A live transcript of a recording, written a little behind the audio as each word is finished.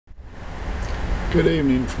Good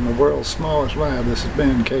evening from the world's smallest lab. This has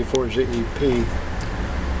been K4ZEP.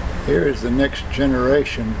 Here is the next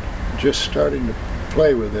generation, just starting to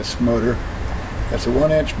play with this motor. That's a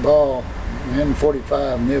 1-inch ball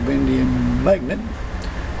N45 nib-Indian magnet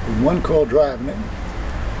with one coil driving it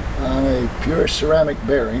on a pure ceramic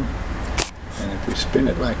bearing. And if we spin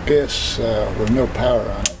it like this with no power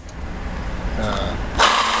on it,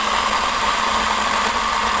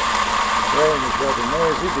 bearing is rather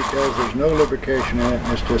noisy because there's no lubrication in it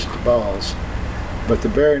and it's just the balls. But the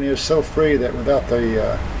bearing is so free that without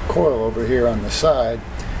the coil over here on the side,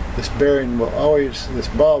 this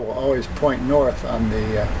ball will always point north on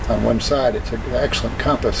one side. It's an excellent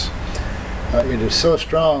compass. It is so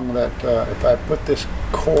strong that if I put this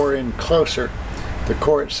core in closer, the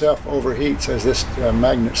core itself overheats as this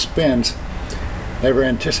magnet spins. Never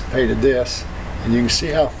anticipated this, and you can see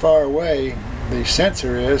how far away the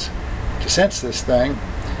sensor is to sense this thing.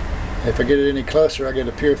 If I get it any closer, I get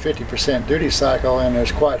a pure 50% duty cycle, and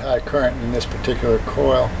there's quite high current in this particular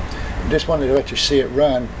coil. I just wanted to let you see it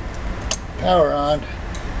run. Power on,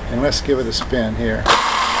 and let's give it a spin here.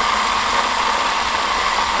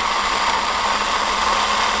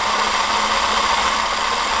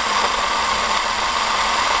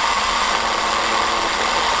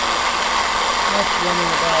 That's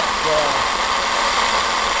running about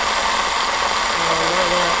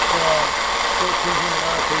right at 1400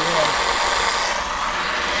 RPM.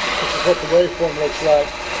 This is what the waveform looks like.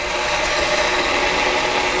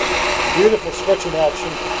 Beautiful switching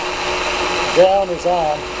action. Down is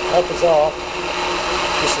on, up is off.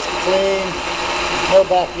 This is clean, no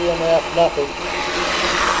back EMF, nothing.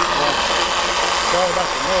 Sorry about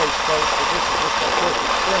the noise, folks, but this is just a perfect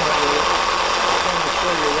experiment with it. I'm trying to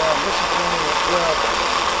show you around. This is running at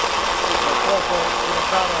 12 volts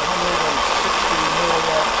with about 160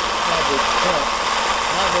 milliwatt average current.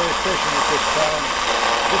 Not very efficient at this time.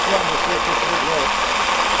 Just wanted to see if this would work.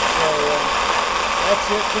 So that's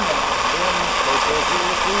it for now. Then,